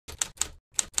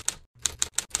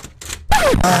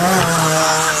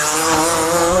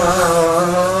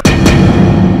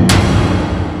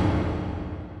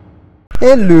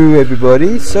Hello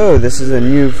everybody, so this is a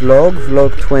new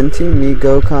vlog 20, me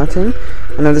go-karting,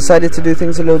 and I've decided to do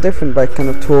things a little different by kind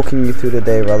of talking you through the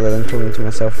day rather than talking to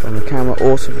myself on the camera,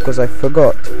 also because I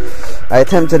forgot. I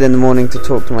attempted in the morning to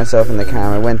talk to myself in the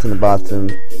camera, went in the bathroom,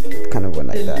 kind of went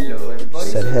like that,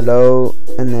 said hello,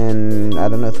 and then, I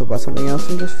don't know, thought about something else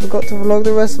and just forgot to vlog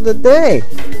the rest of the day.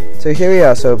 So here we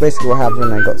are. So basically what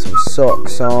happened, I got some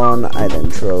socks on, I then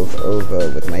drove over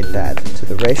with my dad to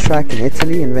the racetrack in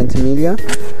Italy, in Ventimiglia.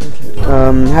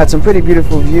 Had some pretty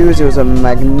beautiful views. It was a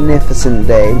magnificent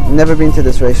day. Never been to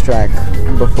this racetrack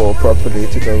before properly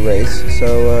to go race, so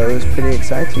it was pretty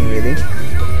exciting really.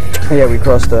 Yeah, we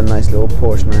crossed a nice little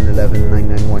Porsche 911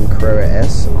 991 Carrera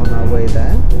S on our way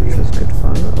there, which was good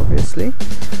fun obviously.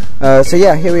 So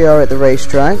yeah, here we are at the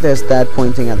racetrack. There's Dad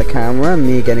pointing at the camera,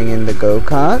 me getting in the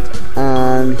go-kart,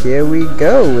 and here we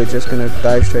go. We're just going to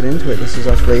dive straight into it. This is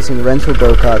us racing rental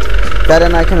go-karts. Dad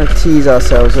and I kind of tease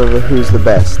ourselves over who's the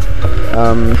best.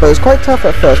 But it was quite tough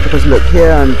at first because look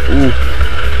here, and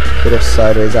bit of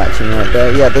sideways action right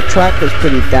there. Yeah, the track was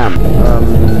pretty damp.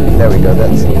 There we go,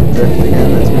 that's drift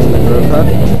again, that's me in the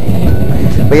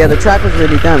go-kart. But yeah, the track was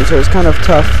really damp, so it was kind of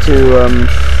tough to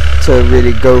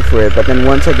really go for it. But then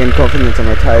once I gained confidence and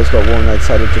my tires got worn, I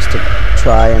decided just to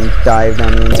try and dive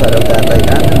down the inside of that like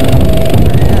that. And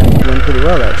yeah, it went pretty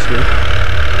well actually.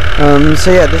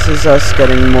 So yeah, this is us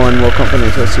getting more and more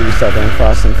confident. You'll see we start going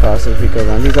faster and faster as we go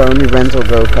around. These are only rental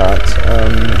go-karts.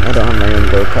 I don't have my own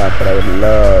go-kart, but I would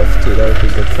love to. That would be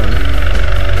good fun.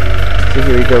 So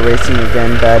here we go, racing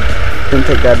again. Dad didn't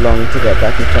take that long to get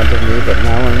back in front of me, but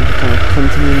now I'm kind of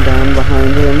continuing down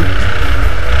behind him,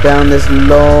 down this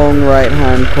long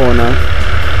right-hand corner.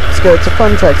 It's a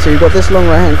fun track. So you've got this long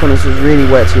right-hand corner, so it's really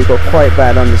wet, so you've got quite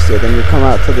bad understeer. Then you come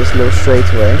out to this little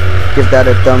straightaway, give Dad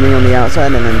a dummy on the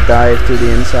outside, and then dive through the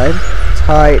inside.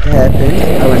 Tight hairpin.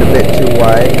 I went a bit too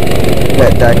wide.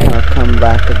 Let Dad kind of come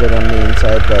back a bit on the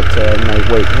inside, but my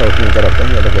weight helped me get up the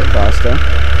hill a bit faster.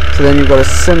 So then you've got a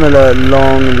similar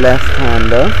long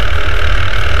left-hander.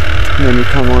 And then you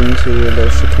come on to a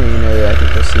little chicane area, I think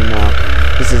you'll see now.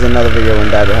 This is another video when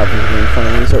Dad would happen to be in front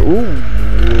of me, so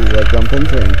I bump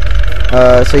into him.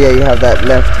 So yeah, you have that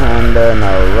left-hander,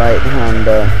 now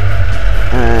right-hander,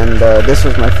 and this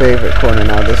was my favourite corner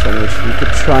now, this one, which you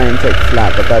could try and take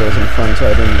flat, but that was in front, so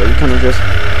I didn't. But you kind of just,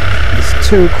 there's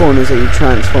two corners that you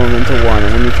transform into one,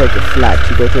 and when you take it flat,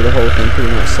 you go through the whole thing pretty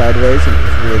much sideways, and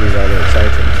it's really rather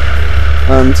exciting.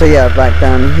 So yeah, back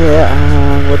down here,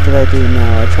 what did I do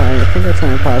now? I think I try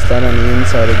and pass that on the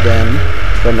inside again,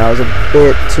 but I was a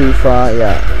bit too far.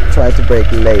 Yeah, tried to brake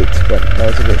late, but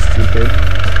that was a bit stupid,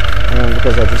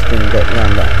 because I just didn't get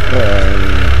around that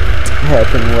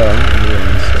hairpin well in the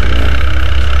end, so yeah.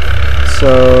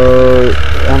 So,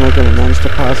 am I going to manage to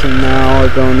pass him now?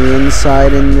 I go on the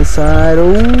inside, in the side,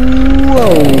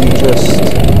 just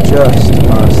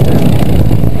past him.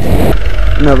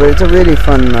 No, but it's a really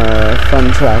fun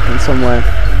track, and somewhere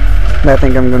I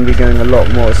think I'm going to be going a lot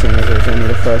more, seeing as it was only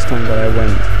the first time that I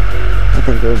went. I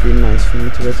think it would be nice for me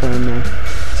to return now.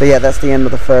 So yeah, that's the end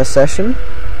of the first session.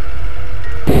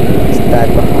 It's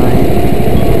Dad behind.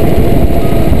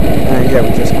 And yeah,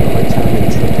 we're just going to return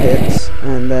into the pits.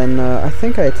 And then I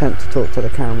think I attempt to talk to the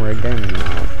camera again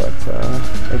now, but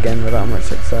again without much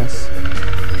success.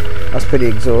 I was pretty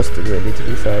exhausted really, to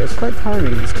be fair. It's quite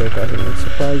tiring, this go-karting, it would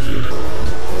surprise you.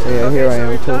 So yeah, okay, here I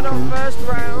am talking. Done our first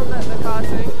round at the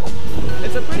karting.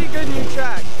 It's a pretty good new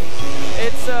track.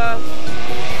 It's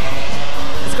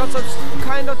got some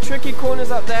kind of tricky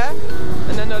corners up there,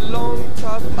 and then a long,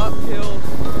 tough uphill.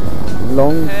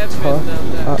 Long, tough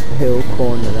uphill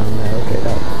corner down there. Okay,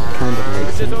 that kind of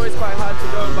makes sense. Which is always quite hard to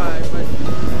go by, but you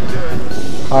do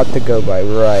it. Hard to go by,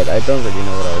 right? I don't really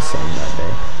know what I was saying that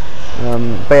day.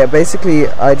 But yeah, basically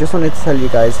I just wanted to tell you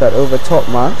guys that over Top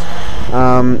Marks,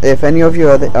 if any of you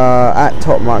are at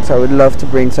Top Marks, I would love to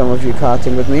bring some of you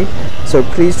karting with me, so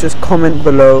please just comment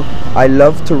below I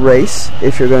love to race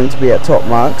if you're going to be at Top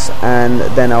Marks, and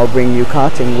then I'll bring you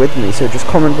karting with me. So just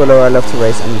comment below I love to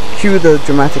race and cue the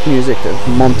dramatic music of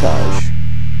montage.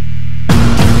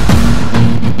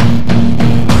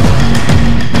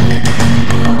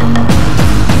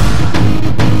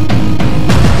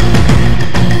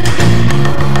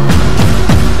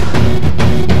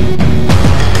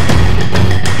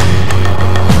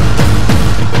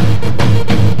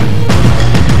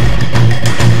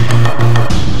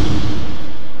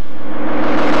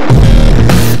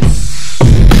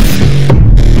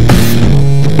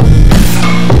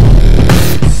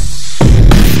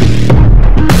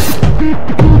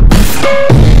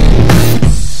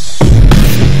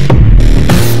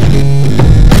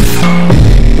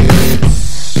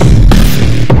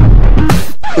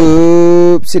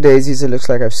 Oopsie daisies, it looks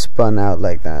like I've spun out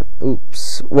like that.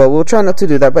 Oops. Well, we'll try not to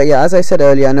do that, but yeah, as I said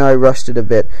earlier, I know I rushed it a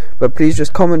bit, but please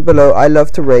just comment below. I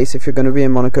love to race if you're going to be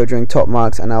in Monaco during top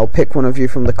marks, and I'll pick one of you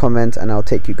from the comment and I'll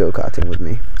take you go-karting with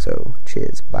me. So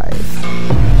cheers,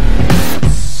 bye.